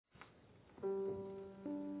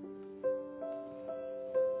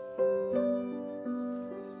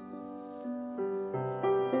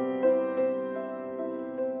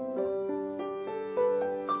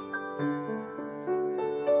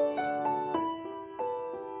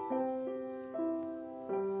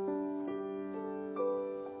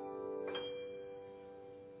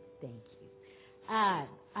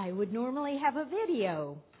would normally have a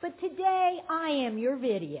video, but today I am your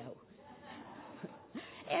video.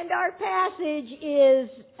 And our passage is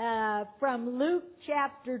from Luke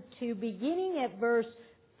chapter 2, beginning at verse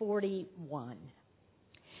 41.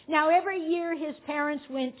 Now every year his parents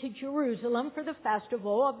went to Jerusalem for the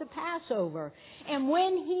festival of the Passover. And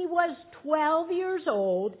when he was 12 years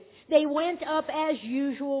old, they went up as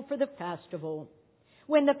usual for the festival.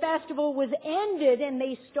 When the festival was ended and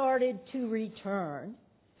they started to return,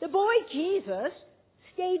 the boy Jesus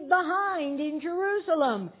stayed behind in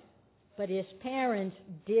Jerusalem, but his parents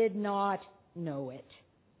did not know it.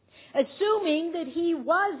 Assuming that he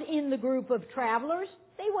was in the group of travelers,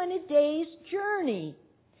 they went a day's journey.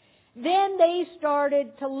 Then they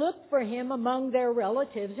started to look for him among their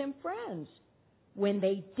relatives and friends. When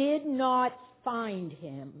they did not find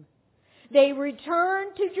him, they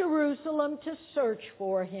returned to Jerusalem to search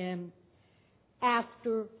for him.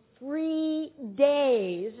 After 3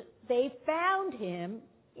 days, they found him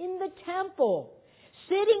in the temple,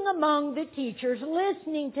 sitting among the teachers,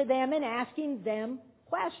 listening to them and asking them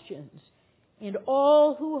questions. And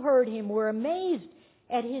all who heard him were amazed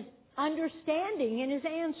at his understanding and his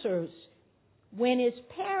answers. When his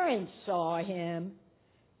parents saw him,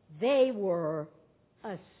 they were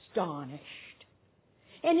astonished.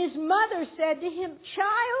 And his mother said to him,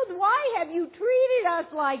 "Child, why have you treated us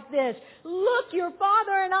like this? Look, your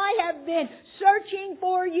father and I have been searching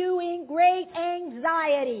for you in great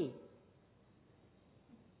anxiety."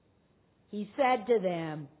 He said to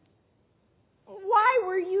them, "Why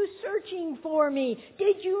were you searching for me?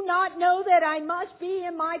 Did you not know that I must be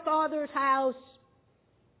in my Father's house?"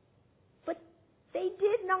 But they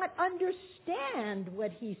did not understand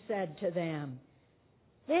what he said to them.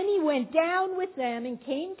 Then he went down with them and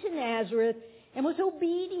came to Nazareth and was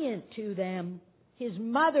obedient to them. His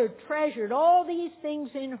mother treasured all these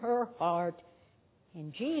things in her heart,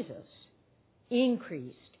 and Jesus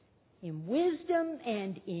increased in wisdom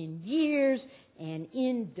and in years and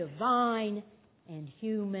in divine and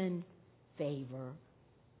human favor.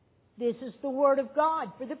 This is the word of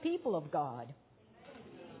God for the people of God.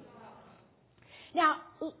 Now,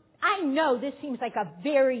 I know this seems like a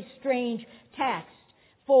very strange text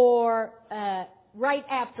for right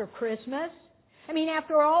after Christmas. I mean,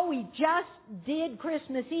 after all, we just did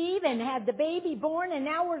Christmas Eve and had the baby born, and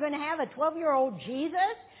now we're going to have a 12-year-old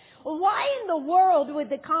Jesus? Well, why in the world would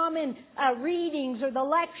the common readings or the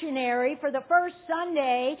lectionary for the first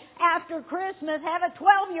Sunday after Christmas have a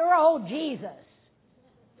 12-year-old Jesus?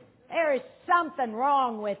 There is something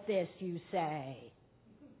wrong with this, you say.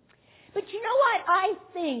 But you know what? I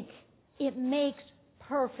think it makes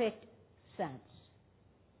perfect sense.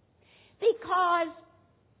 Because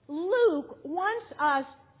Luke wants us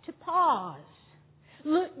to pause.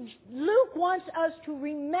 Luke wants us to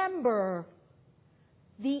remember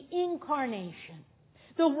the incarnation,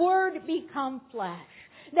 the Word become flesh,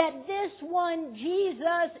 that this one,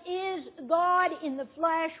 Jesus, is God in the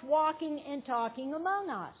flesh, walking and talking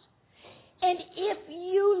among us. And if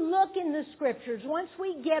you look in the Scriptures, once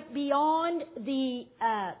we get beyond the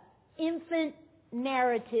infant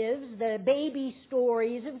narratives, the baby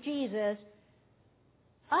stories of Jesus,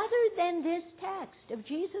 other than this text of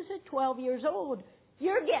Jesus at 12 years old,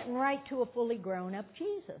 you're getting right to a fully grown-up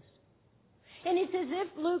Jesus. And it's as if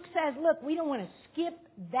Luke says, look, we don't want to skip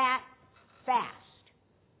that fast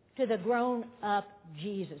to the grown-up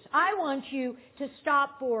Jesus. I want you to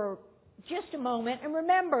stop for just a moment and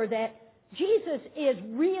remember that Jesus is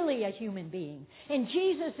really a human being. And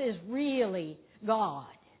Jesus is really God.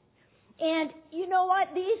 And you know what?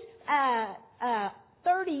 These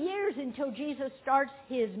 30 years until Jesus starts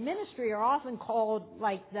his ministry are often called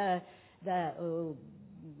like the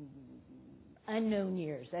unknown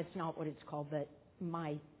years. That's not what it's called, but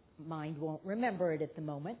my mind won't remember it at the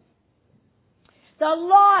moment. The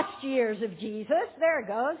lost years of Jesus. There it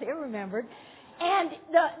goes. It remembered. And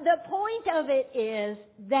the point of it is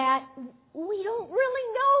that we don't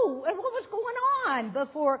really know what was going on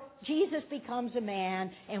before Jesus becomes a man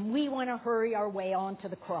and we want to hurry our way onto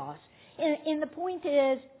the cross. And the point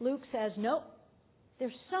is, Luke says, nope,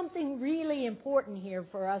 there's something really important here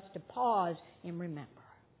for us to pause and remember.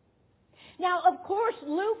 Now, of course,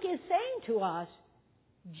 Luke is saying to us,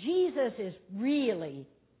 Jesus is really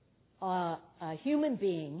a human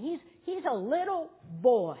being. He's a little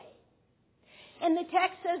boy. And the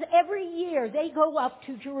text says every year they go up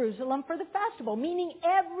to Jerusalem for the festival, meaning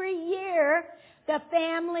every year the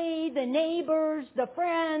family, the neighbors, the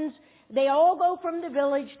friends, they all go from the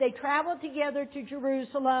village, they travel together to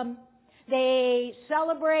Jerusalem, they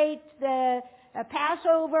celebrate the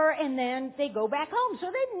Passover, and then they go back home. So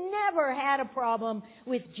they've never had a problem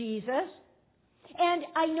with Jesus. And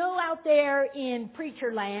I know out there in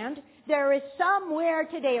preacher land, there is somewhere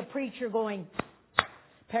today a preacher going,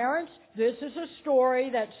 parents, this is a story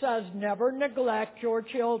that says never neglect your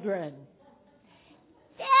children.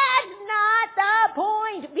 That's not the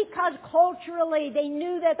point, because culturally they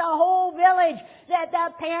knew that the whole village, that the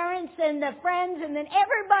parents and the friends and then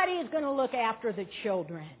everybody is going to look after the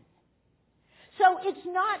children. So it's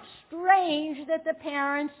not strange that the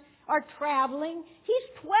parents are traveling.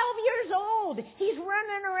 He's 12 years old. He's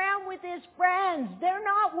running around with his friends. They're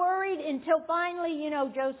not worried until finally,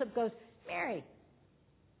 Joseph goes, Mary,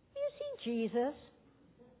 have you seen Jesus?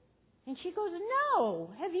 And she goes, no.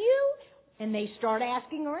 Have you? And they start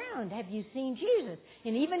asking around, have you seen Jesus?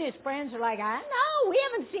 And even his friends are like, no, we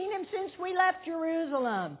haven't seen him since we left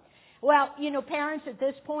Jerusalem. Well, parents at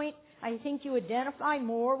this point, I think you identify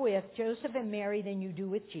more with Joseph and Mary than you do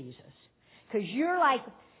with Jesus. Because you're like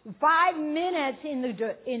 5 minutes in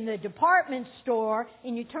the department store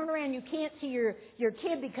and you turn around, you can't see your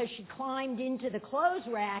kid because she climbed into the clothes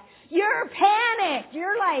rack. You're panicked.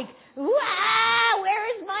 You're like, wow,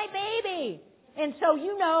 where is my baby? And so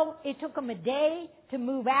it took them a day to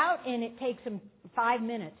move out, and it takes them 5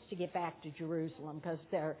 minutes to get back to Jerusalem because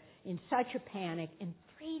they're in such a panic, and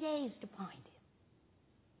 3 days to find him.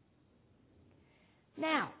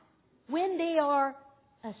 Now, when they are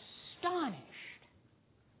astonished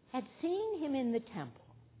at seeing him in the temple,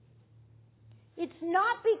 it's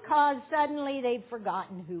not because suddenly they've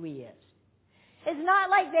forgotten who he is. It's not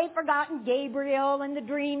like they've forgotten Gabriel and the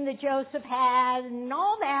dream that Joseph had and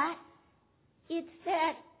all that. It's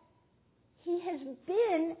that he has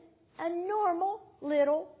been a normal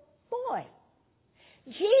little boy.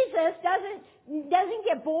 Jesus doesn't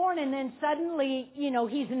get born and then suddenly,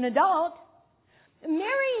 he's an adult.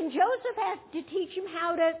 Mary and Joseph have to teach him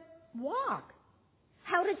how to walk,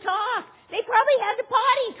 how to talk. They probably had to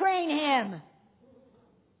potty train him.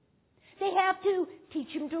 They have to teach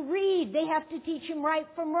him to read. They have to teach him right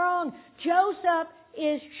from wrong. Joseph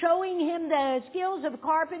is showing him the skills of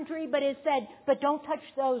carpentry, but it said, but don't touch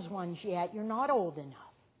those ones yet. You're not old enough.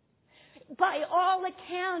 By all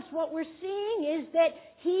accounts, what we're seeing is that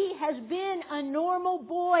he has been a normal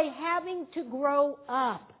boy having to grow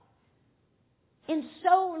up. And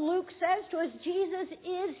so Luke says to us, Jesus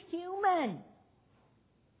is human.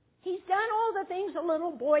 He's done all the things a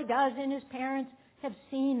little boy does, and his parents have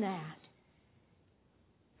seen that.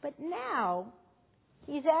 But now,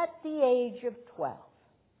 he's at the age of 12.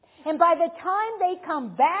 And by the time they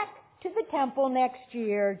come back to the temple next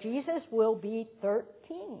year, Jesus will be 13.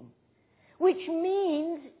 Which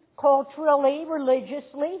means, culturally,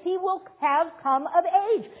 religiously, he will have come of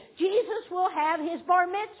age. Jesus will have his bar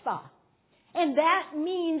mitzvah. And that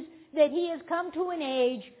means that he has come to an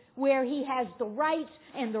age where he has the rights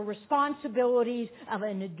and the responsibilities of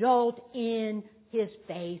an adult in his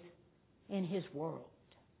faith, in his world.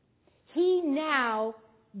 He now,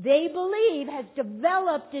 they believe, has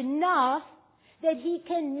developed enough that he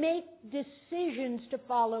can make decisions to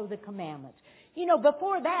follow the commandments.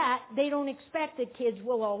 Before that, they don't expect that kids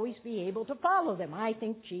will always be able to follow them. I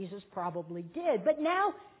think Jesus probably did. But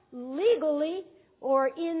now, legally, or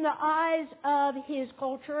in the eyes of his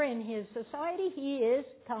culture and his society, he is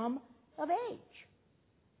come of age.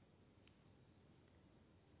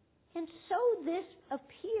 And so this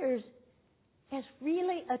appears as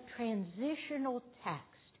really a transitional text.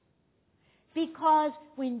 Because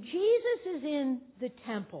when Jesus is in the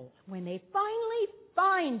temple, when they finally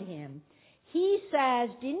find him, he says,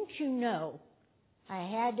 didn't you know I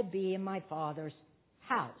had to be in my Father's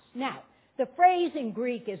house? Now, the phrase in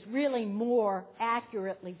Greek is really more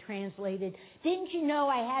accurately translated. Didn't you know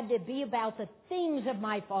I had to be about the things of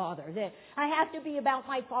my Father? That I have to be about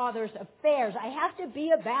my Father's affairs. I have to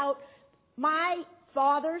be about my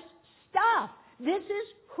Father's stuff. This is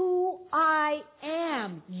who I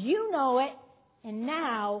am. You know it. And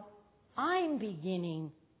now I'm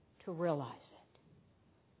beginning to realize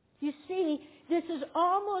it. You see, this is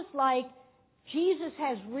almost like Jesus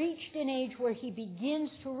has reached an age where he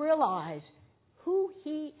begins to realize who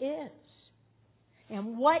he is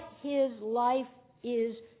and what his life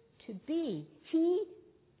is to be. He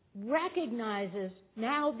recognizes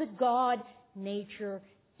now the God nature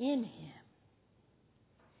in him.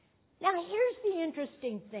 Now, here's the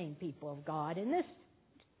interesting thing, people of God, and this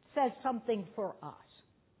says something for us.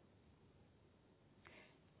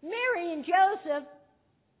 Mary and Joseph,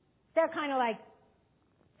 they're kind of like,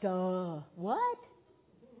 duh, what?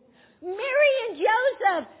 Mary and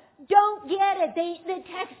Joseph don't get it. The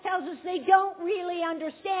text tells us they don't really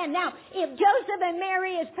understand. Now, if Joseph and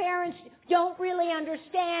Mary as parents don't really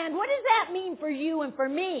understand, what does that mean for you and for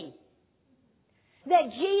me?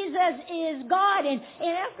 that Jesus is God. And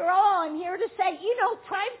after all, I'm here to say,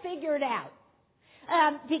 try and figure it out.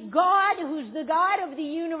 Did God, who's the God of the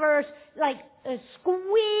universe,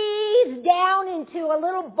 squeeze down into a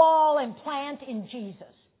little ball and plant in Jesus?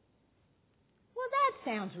 Well,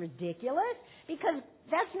 that sounds ridiculous, because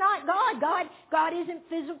that's not God. God isn't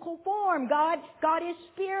physical form. God is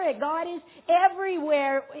spirit. God is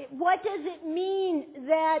everywhere. What does it mean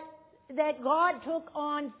that God took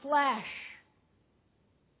on flesh?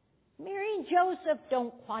 Mary and Joseph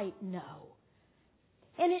don't quite know.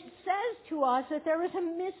 And it says to us that there is a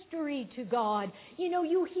mystery to God.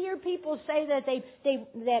 You hear people say that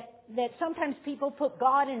that sometimes people put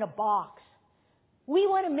God in a box. We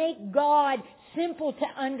want to make God simple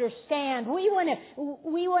to understand. We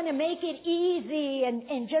want to make it easy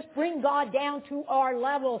and just bring God down to our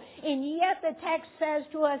level. And yet the text says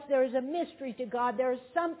to us there is a mystery to God. There is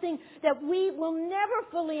something that we will never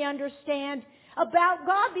fully understand about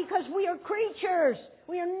God, because we are creatures.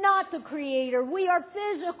 We are not the Creator. We are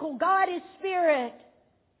physical. God is spirit.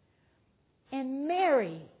 And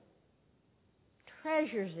Mary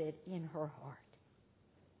treasures it in her heart.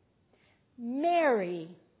 Mary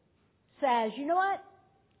says, you know what?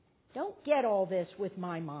 Don't get all this with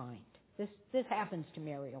my mind. This happens to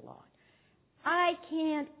Mary a lot. I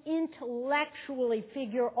can't intellectually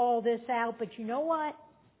figure all this out, but you know what?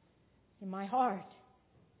 In my heart,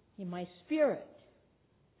 in my spirit,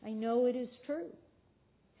 I know it is true.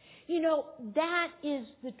 That is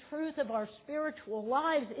the truth of our spiritual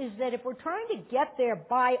lives, is that if we're trying to get there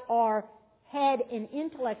by our head and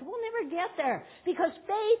intellect, we'll never get there. Because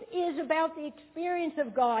faith is about the experience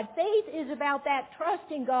of God. Faith is about that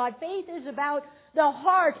trust in God. Faith is about the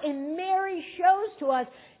heart. And Mary shows to us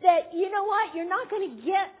that, you know what? You're not going to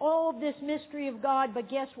get all of this mystery of God, but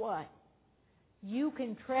guess what? You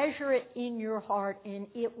can treasure it in your heart, and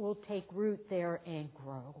it will take root there and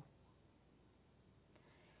grow.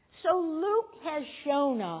 So Luke has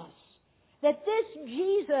shown us that this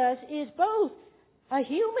Jesus is both a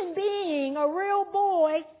human being, a real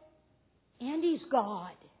boy, and he's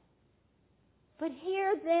God. But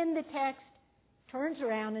here then the text turns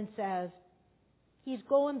around and says he's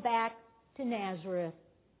going back to Nazareth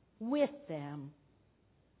with them,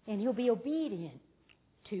 and he'll be obedient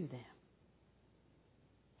to them.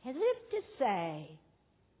 As if to say,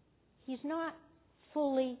 he's not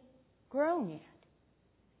fully grown yet.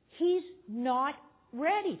 He's not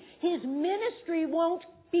ready. His ministry won't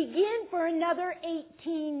begin for another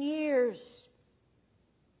 18 years.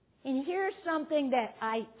 And here's something that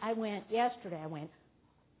I went yesterday. I went,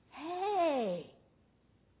 hey,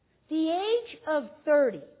 the age of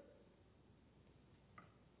 30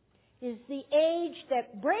 is the age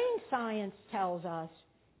that brain science tells us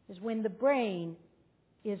is when the brain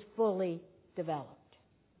is fully developed.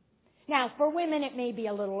 Now, for women it may be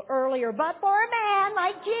a little earlier, but for a man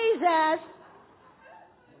like Jesus,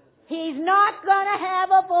 he's not going to have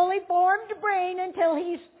a fully formed brain until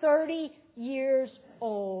he's 30 years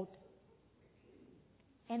old.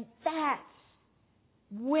 And that's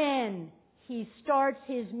when he starts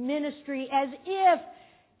his ministry, as if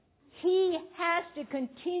he has to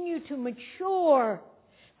continue to mature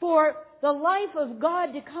for the life of God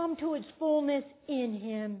to come to its fullness in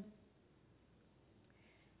him.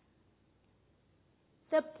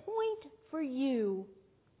 The point for you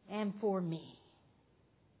and for me,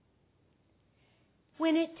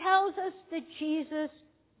 when it tells us that Jesus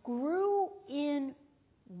grew in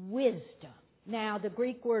wisdom. Now, the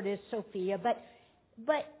Greek word is Sophia, but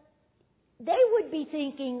they would be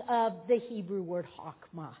thinking of the Hebrew word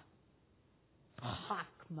chokmah.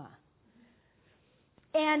 Chokmah.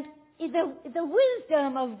 And the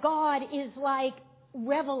wisdom of God is like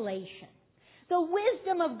revelation. The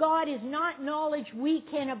wisdom of God is not knowledge we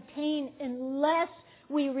can obtain unless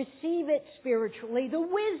we receive it spiritually. The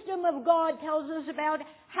wisdom of God tells us about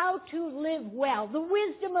how to live well. The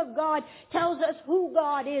wisdom of God tells us who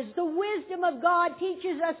God is. The wisdom of God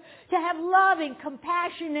teaches us to have love and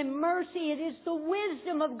compassion and mercy. It is the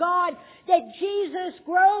wisdom of God that Jesus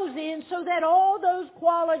grows in, so that all those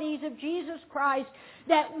qualities of Jesus Christ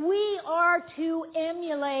that we are to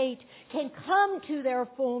emulate can come to their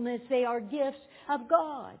fullness. They are gifts of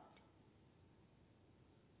God.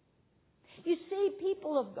 You see,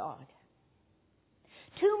 people of God,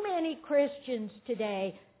 too many Christians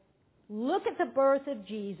today look at the birth of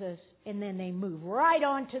Jesus and then they move right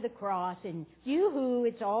on to the cross and yoo-hoo,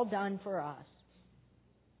 it's all done for us.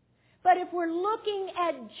 But if we're looking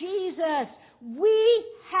at Jesus, we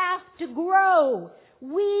have to grow.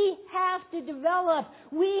 We have to develop.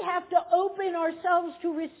 We have to open ourselves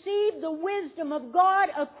to receive the wisdom of God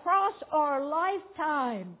across our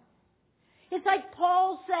lifetime. It's like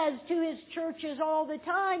Paul says to his churches all the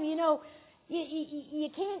time, you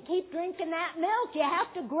can't keep drinking that milk. You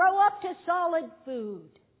have to grow up to solid food.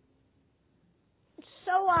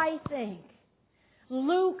 So I think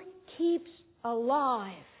Luke keeps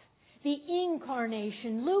alive the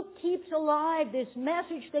incarnation. Luke keeps alive this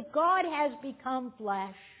message that God has become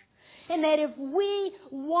flesh. And that if we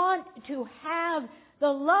want to have the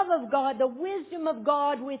love of God, the wisdom of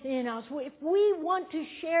God within us, if we want to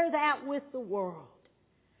share that with the world,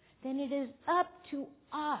 then it is up to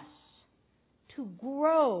us to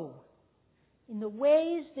grow in the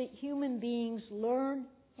ways that human beings learn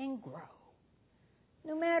and grow,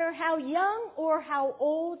 no matter how young or how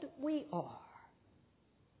old we are.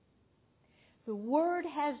 The Word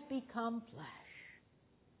has become flesh,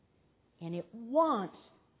 and it wants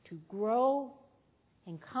to grow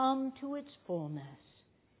and come to its fullness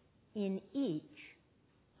in each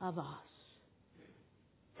of us.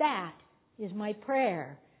 That is my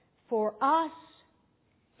prayer for us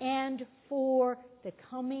and for the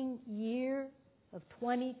coming year of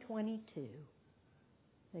 2022,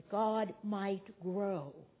 that God might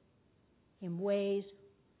grow in ways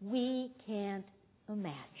we can't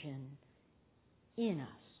imagine in us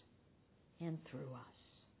and through us.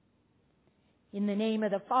 In the name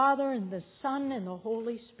of the Father, and the Son, and the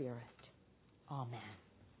Holy Spirit. Amen.